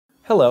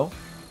Hello,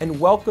 and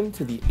welcome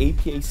to the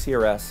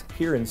APA-CRS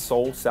here in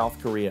Seoul, South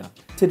Korea.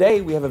 Today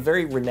we have a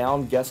very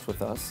renowned guest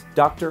with us,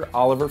 Dr.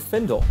 Oliver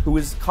Findl, who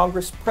is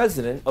Congress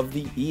President of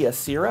the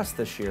ESCRS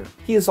this year.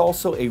 He is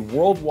also a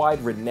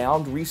worldwide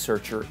renowned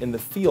researcher in the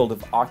field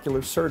of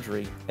ocular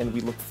surgery, and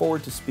we look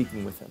forward to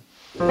speaking with him.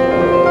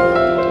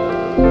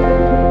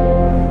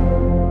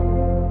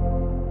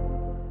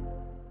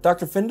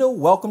 Dr. Findl,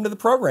 welcome to the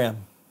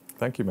program.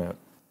 Thank you, Matt.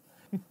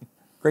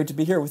 Great to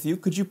be here with you.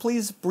 Could you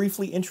please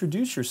briefly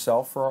introduce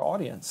yourself for our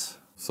audience?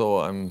 So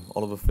I'm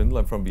Oliver Findl.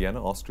 I'm from Vienna,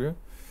 Austria.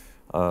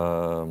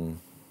 I'm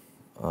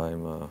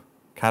a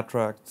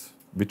cataract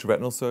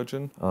vitreoretinal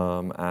surgeon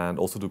and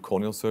also do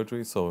corneal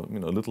surgery, so a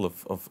little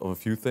of a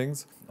few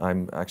things.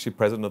 I'm actually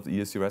president of the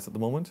ESCRS at the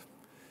moment,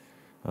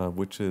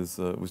 which is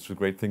a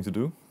great thing to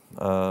do.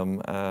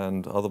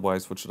 And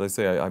otherwise, what should I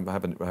say? I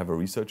have a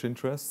research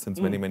interest since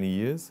many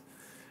years.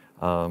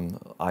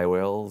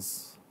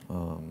 IOLs,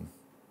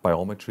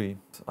 biometry.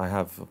 I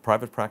have a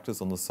private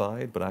practice on the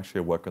side, but actually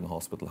I work in the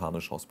hospital,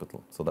 Hanusch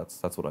hospital. So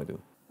that's what I do.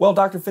 Well,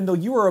 Dr.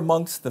 Findl, you were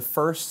amongst the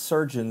first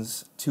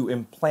surgeons to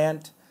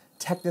implant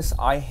TECNIS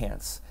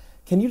Eyhance.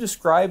 Can you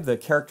describe the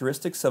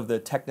characteristics of the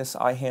TECNIS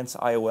Eyhance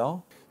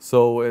IOL?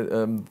 So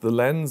the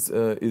lens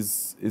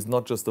is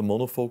not just a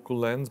monofocal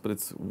lens, but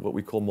it's what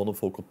we call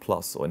monofocal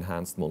plus or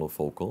enhanced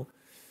monofocal.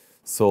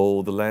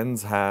 So the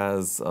lens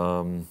has,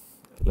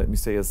 let me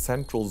say, a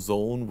central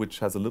zone which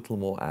has a little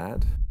more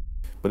add.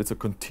 But it's a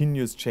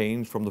continuous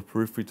change from the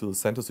periphery to the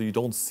center, so you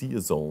don't see a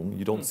zone,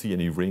 you don't see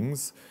any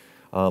rings.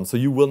 So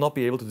you will not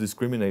be able to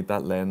discriminate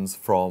that lens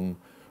from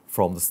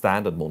the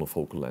standard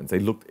monofocal lens. They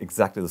look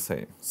exactly the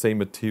same. Same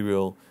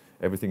material,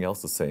 everything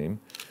else the same.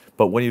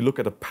 But when you look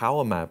at a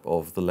power map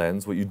of the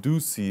lens, what you do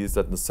see is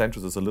that in the center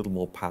there's a little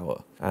more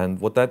power. And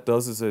what that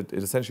does is it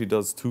essentially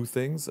does two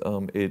things.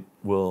 It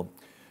will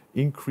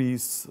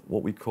increase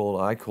what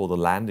I call the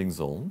landing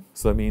zone.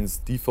 So that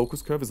means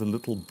defocus curve is a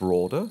little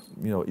broader.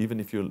 Even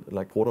if you're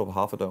like quarter of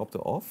half a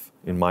diopter off,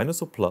 in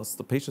minus or plus,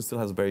 the patient still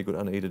has a very good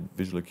unaided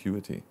visual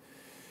acuity.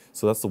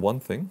 So that's the one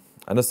thing.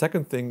 And the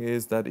second thing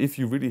is that if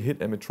you really hit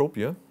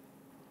emetropia,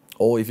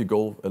 or if you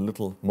go a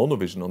little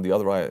monovision on the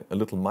other eye, a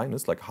little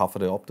minus, like half a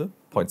diopter,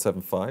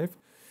 0.75,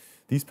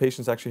 these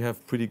patients actually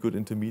have pretty good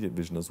intermediate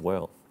vision as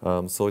well.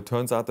 So it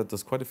turns out that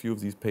there's quite a few of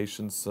these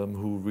patients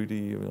who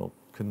really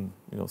can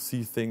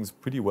see things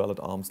pretty well at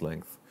arm's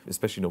length.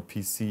 Especially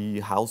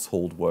PC,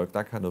 household work,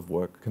 that kind of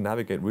work, can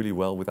navigate really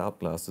well without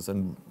glasses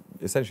and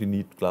essentially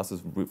need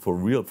glasses for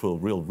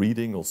real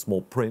reading or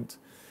small print,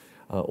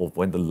 or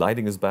when the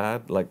lighting is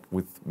bad, like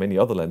with many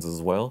other lenses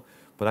as well,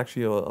 but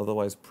actually are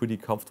otherwise pretty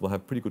comfortable,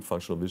 have pretty good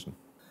functional vision.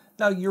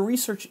 Now, your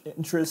research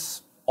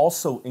interests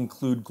also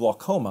include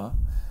glaucoma.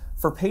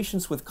 For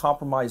patients with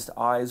compromised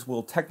eyes,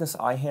 will TECNIS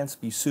Eyhance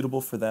be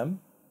suitable for them?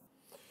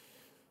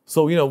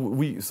 So we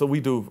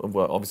do,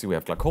 well, obviously we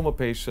have glaucoma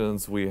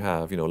patients, we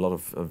have a lot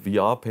of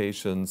VR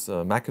patients,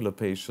 macular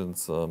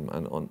patients,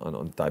 and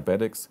on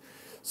diabetics.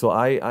 So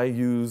I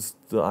use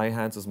the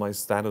Eyhance as my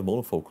standard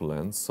monofocal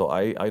lens, so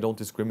I don't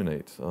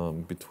discriminate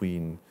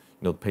between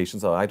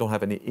patients. I don't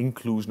have any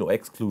inclusion or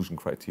exclusion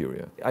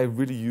criteria. I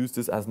really use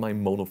this as my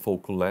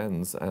monofocal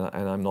lens,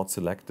 and I'm not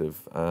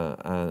selective.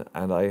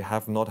 And I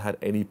have not had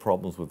any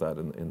problems with that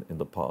in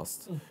the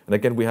past. And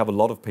again, we have a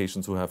lot of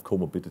patients who have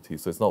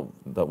comorbidities, so it's not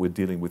that we're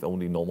dealing with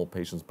only normal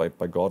patients,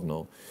 by God,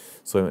 no.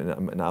 So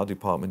in our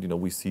department,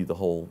 we see the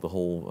whole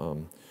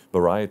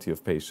variety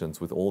of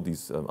patients with all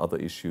these other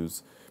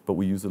issues, but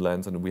we use the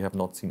lens and we have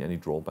not seen any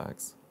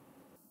drawbacks.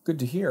 Good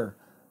to hear.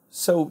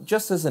 So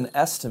just as an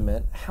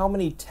estimate, how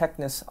many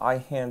TECNIS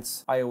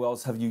Eyhance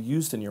IOLs have you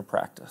used in your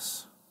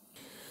practice?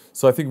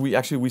 So I think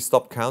we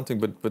stopped counting,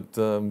 but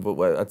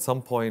at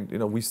some point,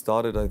 we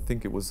started, I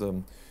think it was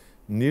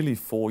nearly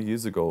 4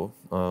 years ago,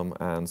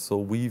 and so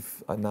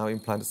we've now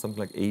implanted something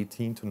like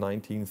 18 to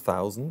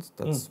 19,000.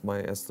 That's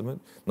my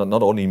estimate.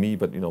 Not only me,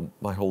 but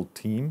my whole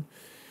team.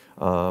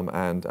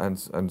 And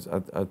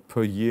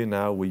per year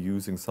now we're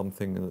using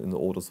something in the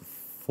orders of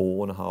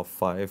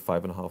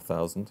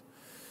 5,500.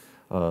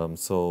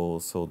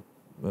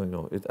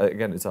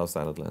 Again, it's our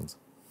standard lens.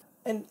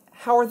 And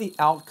how are the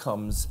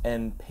outcomes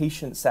and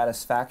patient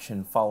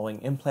satisfaction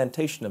following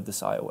implantation of this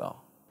IOL?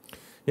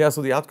 Yeah,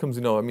 so the outcomes,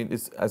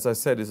 it's, as I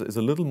said, is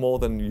a little more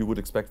than you would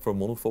expect for a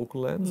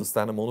monofocal lens, a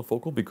standard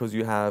monofocal, because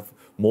you have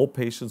more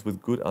patients with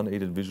good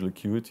unaided visual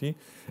acuity.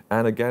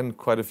 And again,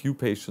 quite a few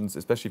patients,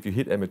 especially if you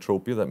hit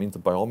emetropia, that means the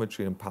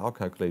biometry and power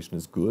calculation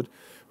is good,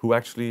 who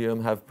actually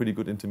have pretty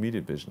good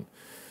intermediate vision.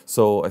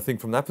 So I think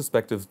from that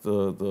perspective,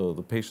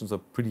 the patients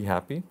are pretty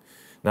happy.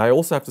 Now, I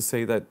also have to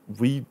say that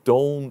we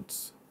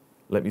don't,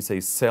 let me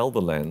say, sell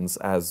the lens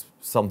as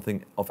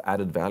something of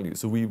added value.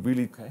 So we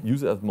really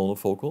use it as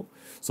monofocal.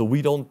 So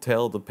we don't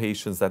tell the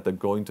patients that they're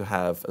going to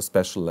have a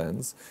special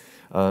lens,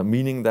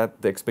 meaning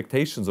that the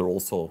expectations are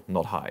also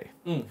not high.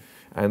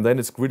 And then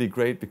it's really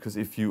great because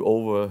if you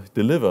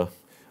over-deliver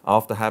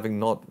after having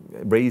not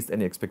raised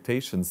any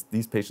expectations,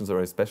 these patients are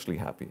especially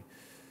happy.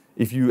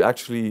 If you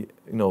actually,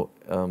 so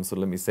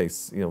let me say,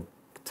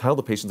 tell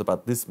the patients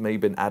about this may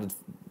be an added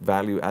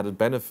value, added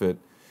benefit,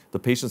 the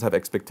patients have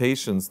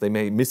expectations, they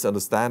may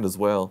misunderstand as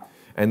well.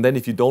 And then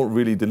if you don't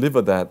really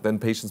deliver that, then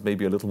patients may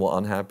be a little more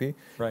unhappy.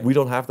 Right. We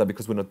don't have that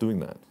because we're not doing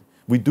that.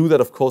 We do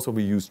that, of course, when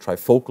we use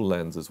trifocal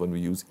lenses, when we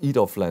use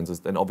EDOF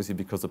lenses, then obviously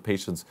because the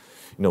patients,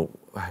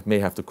 may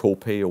have to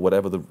co-pay or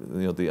whatever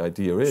the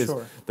idea is,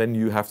 Sure. then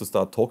you have to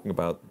start talking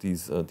about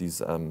these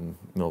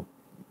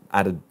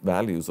added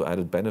values or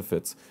added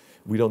benefits.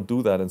 We don't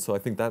do that, and so I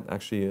think that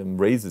actually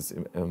raises,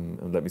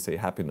 let me say,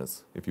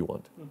 happiness, if you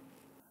want.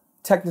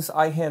 TECNIS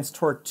Eyhance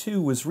Toric II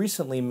was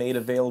recently made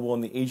available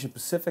in the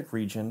Asia-Pacific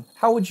region.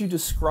 How would you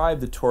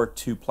describe the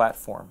Toric II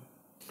platform?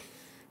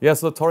 Yeah,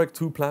 so the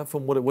Toric II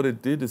platform, what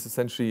it did is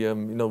essentially,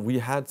 we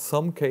had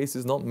some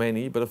cases, not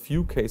many, but a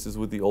few cases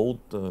with the old,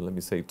 let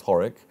me say,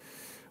 Toric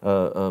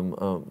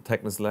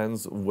TECNIS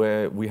lens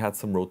where we had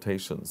some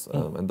rotations.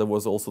 And there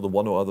was also the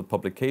one or other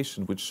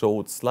publication which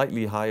showed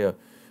slightly higher,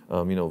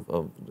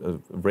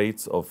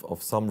 rates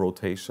of some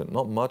rotation.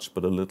 Not much,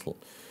 but a little.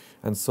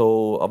 And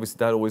so obviously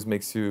that always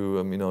makes you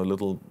a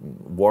little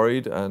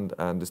worried, and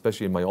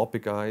especially in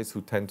myopic eyes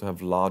who tend to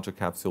have larger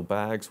capsule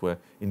bags where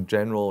in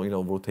general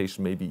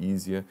rotation may be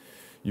easier,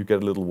 you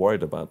get a little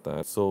worried about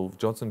that. So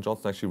Johnson &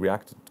 Johnson actually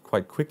reacted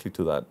quite quickly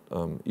to that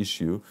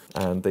issue,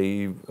 and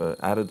they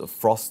added a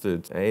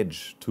frosted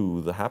edge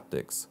to the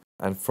haptics.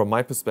 And from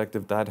my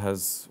perspective, that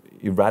has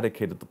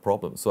eradicated the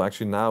problem. So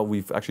actually now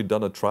we've actually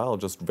done a trial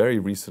just very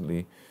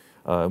recently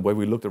where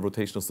we looked at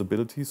rotational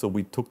stability. So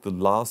we took the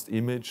last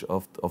image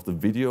of the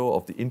video,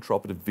 of the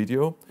intraoperative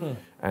video,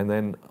 and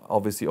then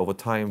obviously over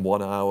time,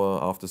 1 hour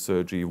after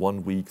surgery,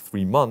 1 week,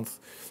 3 months,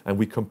 and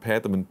we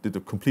compared them and did a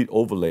complete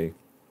overlay.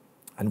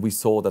 And we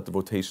saw that the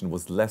rotation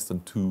was less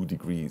than 2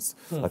 degrees.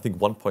 I think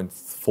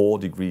 1.4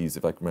 degrees,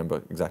 if I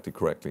remember exactly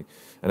correctly.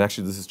 And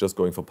actually, this is just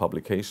going for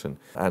publication.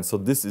 And so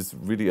this is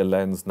really a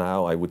lens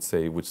now, I would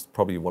say, which is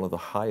probably one of the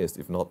highest,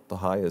 if not the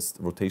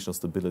highest, rotational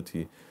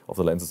stability of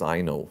the lenses I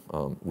know,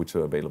 which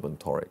are available in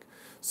Toric.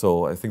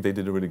 So I think they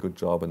did a really good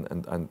job,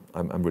 and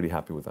I'm really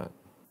happy with that.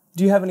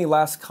 Do you have any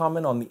last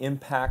comment on the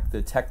impact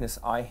the TECNIS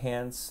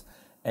Eyhance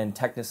and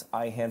TECNIS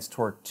Eyhance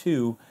Toric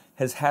II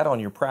has had on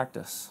your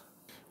practice?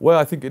 Well,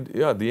 I think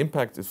the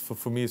impact is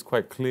for me is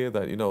quite clear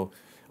that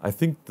I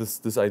think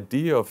this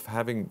idea of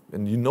having,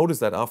 and you notice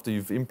that after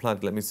you've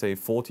implanted, let me say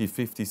 40,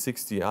 50,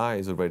 60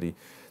 eyes already,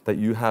 that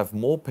you have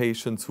more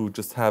patients who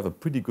just have a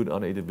pretty good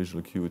unaided visual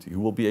acuity, who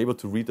will be able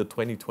to read the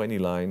 20/20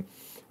 line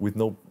with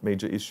no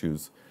major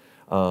issues.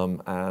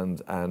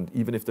 And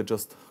even if they're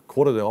just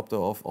quarter diopter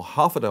off or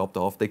half a diopter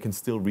off, they can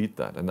still read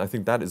that. And I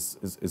think that is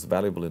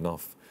valuable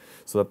enough.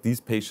 So that these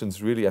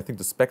patients really, I think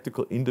the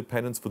spectacle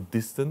independence for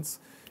distance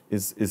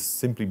is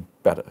simply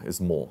better,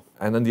 is more.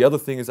 And then the other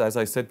thing is, as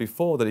I said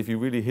before, that if you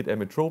really hit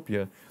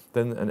emetropia,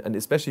 then, and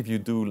especially if you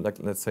do, like,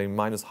 let's say,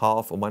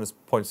 -0.5 or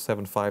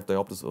 -0.75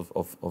 diopters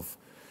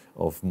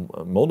of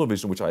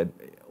monovision, which I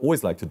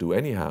always like to do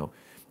anyhow,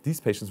 these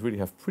patients really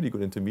have pretty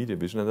good intermediate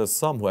vision, and there's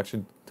some who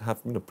actually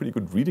have pretty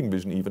good reading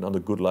vision even under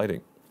good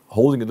lighting,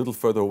 holding a little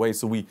further away.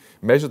 So we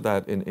measured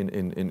that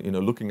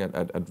in looking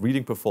at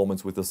reading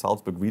performance with the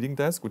Salzburg reading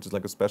desk, which is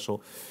like a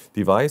special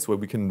device where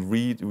we can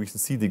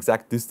see the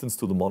exact distance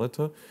to the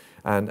monitor.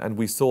 And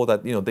we saw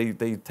that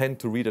they tend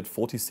to read at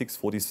 46,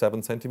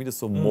 47 centimeters,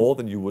 so more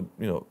than you would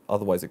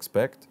otherwise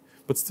expect.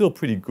 But still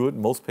pretty good.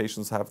 Most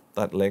patients have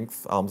that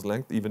length, arm's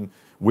length. Even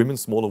women,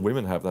 smaller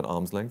women have that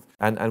arm's length.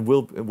 And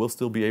will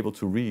still be able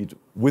to read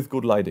with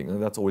good lighting.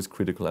 And that's always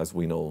critical, as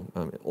we know,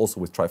 also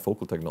with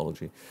trifocal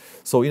technology.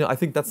 So, I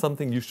think that's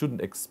something you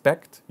shouldn't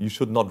expect. You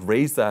should not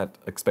raise that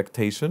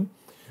expectation.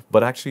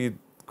 But actually,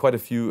 quite a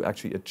few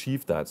actually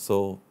achieve that.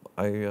 So,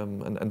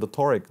 and the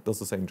Toric does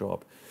the same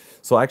job.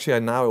 So actually, I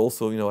now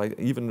also,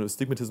 even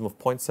astigmatism of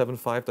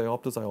 0.75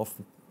 diopters, I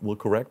often will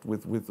correct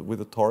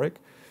with a Toric,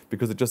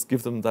 because it just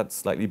gives them that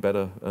slightly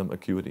better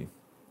acuity.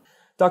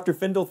 Dr.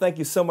 Findl, thank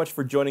you so much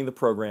for joining the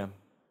program.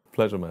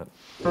 Pleasure, Matt.